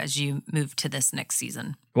for you as you move to this next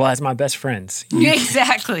season? Well, as my best friends.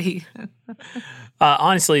 Exactly.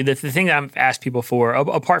 Honestly, the thing that I've asked people for,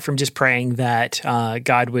 apart from just praying that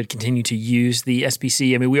God would continue to use the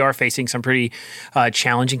SBC, I mean, we are facing some pretty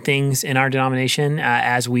challenging things in our denomination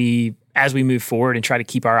as we move forward and try to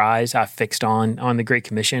keep our eyes fixed on the Great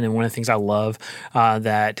Commission. And one of the things I love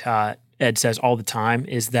that Ed says all the time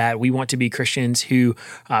is that we want to be Christians who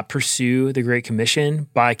pursue the Great Commission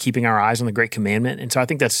by keeping our eyes on the Great Commandment. And so I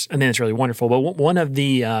think that's really wonderful. But one of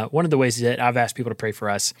the ways that I've asked people to pray for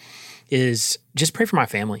us is just pray for my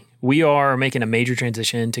family. We are making a major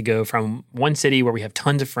transition to go from one city where we have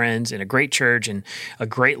tons of friends and a great church and a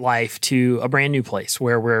great life to a brand new place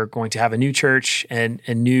where we're going to have a new church and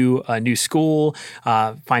a new school,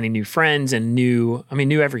 finding new friends and new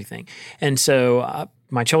everything. And so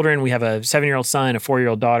my children, we have a 7-year-old son, a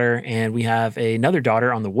 4-year-old daughter, and we have another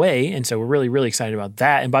daughter on the way. And so we're really, really excited about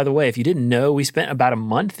that. And by the way, if you didn't know, we spent about a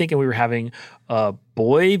month thinking we were having a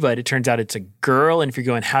boy, but it turns out it's a girl. And if you're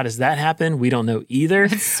going, how does that happen? We don't know either.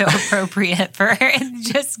 It's so appropriate for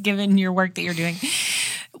just given your work that you're doing.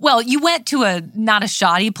 Well, you went to not a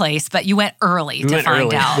shoddy place, but you went early to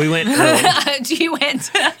find out. We went early. You went.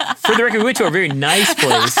 For the record, we went to a very nice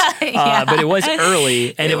place, but it was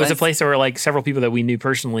early, and it was a place where like several people that we knew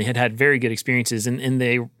personally had very good experiences, and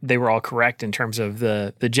they were all correct in terms of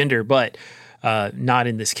the gender, but not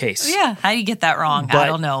in this case. Yeah, how do you get that wrong? I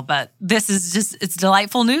don't know, but this is it's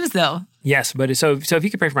delightful news, though. Yes, but so if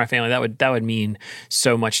you could pray for my family, that would mean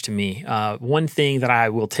so much to me. One thing that I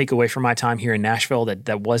will take away from my time here in Nashville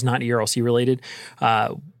that was not ERLC related,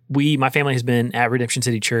 my family has been at Redemption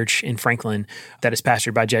City Church in Franklin that is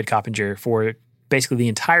pastored by Jed Coppinger for basically the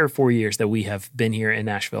entire 4 years that we have been here in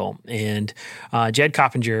Nashville. And Jed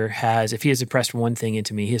Coppinger if he has impressed one thing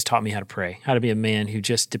into me, he has taught me how to pray, how to be a man who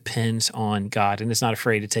just depends on God and is not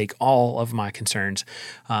afraid to take all of my concerns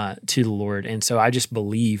to the Lord. And so I just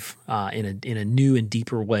believe in a new and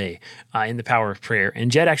deeper way in the power of prayer.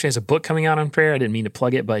 And Jed actually has a book coming out on prayer. I didn't mean to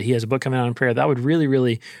plug it, but he has a book coming out on prayer that I would really,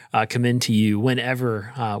 really commend to you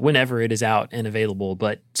whenever it is out and available.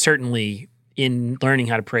 But certainly in learning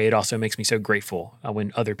how to pray, it also makes me so grateful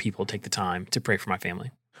when other people take the time to pray for my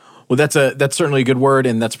family. Well, that's certainly a good word,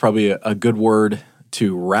 and that's probably a good word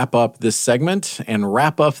to wrap up this segment and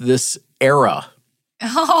wrap up this era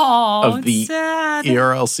of the sad.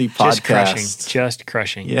 ERLC podcast. Just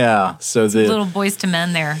crushing. Yeah. So the little Boys to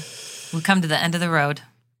Men there. We come to the end of the road.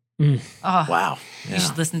 Oh, wow. Yeah. You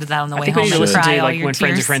should listen to that on the way I think home we need to and listen cry to all like your When tears.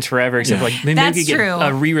 Friends Are Friends Forever, except like maybe That's we get true.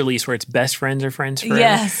 a re-release where it's Best Friends Are Friends Forever.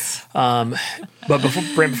 Yes. But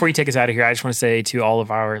before you take us out of here, I just want to say to all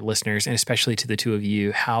of our listeners, and especially to the two of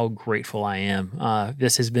you, how grateful I am.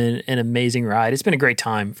 This has been an amazing ride. It's been a great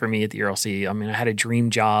time for me at the ERLC. I mean, I had a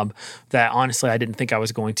dream job that honestly I didn't think I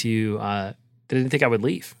was going to I didn't think I would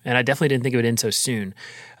leave. And I definitely didn't think it would end so soon.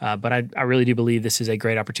 But I really do believe this is a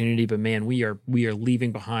great opportunity. But man, we are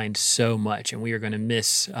leaving behind so much, and we are going to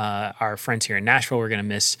miss our friends here in Nashville. We're going to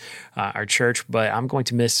miss our church, but I'm going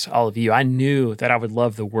to miss all of you. I knew that I would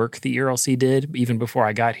love the work the ERLC did. Even before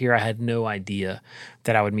I got here, I had no idea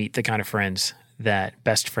that I would meet the kind of friends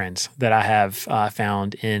best friends that I have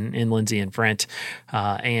found in Lindsay and Brent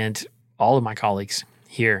and all of my colleagues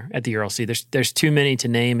here at the ERLC. There's too many to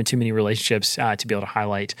name and too many relationships to be able to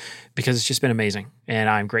highlight because it's just been amazing. And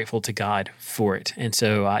I'm grateful to God for it. And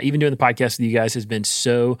so even doing the podcast with you guys has been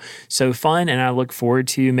so, so fun. And I look forward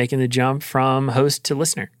to making the jump from host to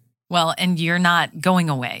listener. Well, and you're not going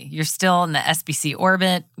away. You're still in the SBC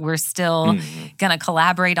orbit. We're still going to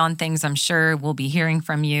collaborate on things. I'm sure we'll be hearing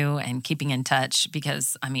from you and keeping in touch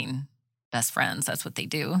because, I mean, best friends, that's what they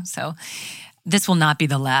do. So this will not be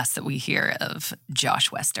the last that we hear of Josh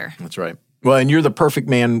Wester. That's right. Well, and you're the perfect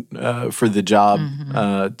man for the job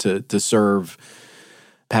to serve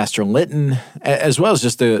Pastor Linton, as well as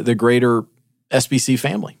just the greater SBC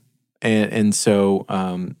family. And so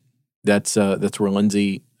that's where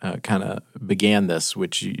Lindsay kind of began this,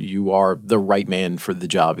 which you are the right man for the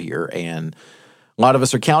job here. And a lot of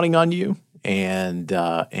us are counting on you, and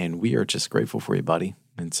we are just grateful for you, buddy.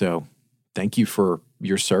 And so thank you for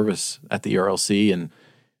your service at the ERLC, and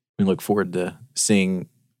we look forward to seeing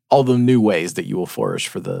all the new ways that you will flourish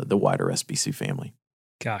for the wider SBC family.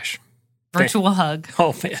 Gosh. Virtual hug.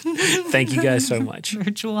 Oh, man. Thank you guys so much.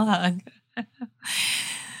 Virtual hug.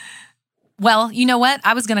 Well, you know what?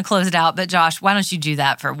 I was going to close it out, but Josh, why don't you do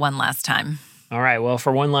that for one last time? All right. Well,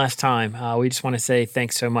 for one last time, we just want to say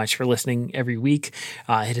thanks so much for listening every week.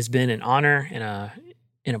 It has been an honor and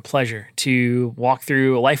a pleasure to walk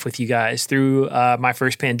through life with you guys through my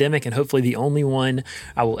first pandemic, and hopefully the only one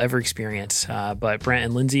I will ever experience. But Brent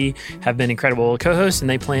and Lindsay have been incredible co-hosts, and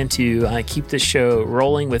they plan to keep this show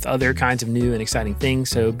rolling with other kinds of new and exciting things.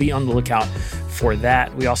 So be on the lookout for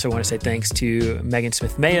that. We also want to say thanks to Megan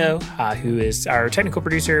Smith Mayo, who is our technical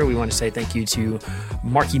producer. We want to say thank you to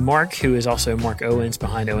Marky Mark, who is also Mark Owens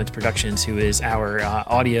behind Owens Productions, who is our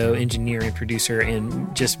audio engineer and producer,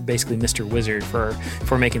 and just basically Mr. Wizard for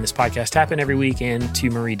making this podcast happen every week, and to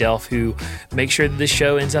Marie Delph, who makes sure that this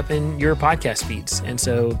show ends up in your podcast feeds. And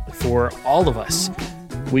so for all of us,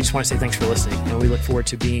 we just want to say thanks for listening, and we look forward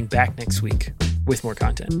to being back next week with more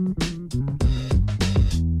content.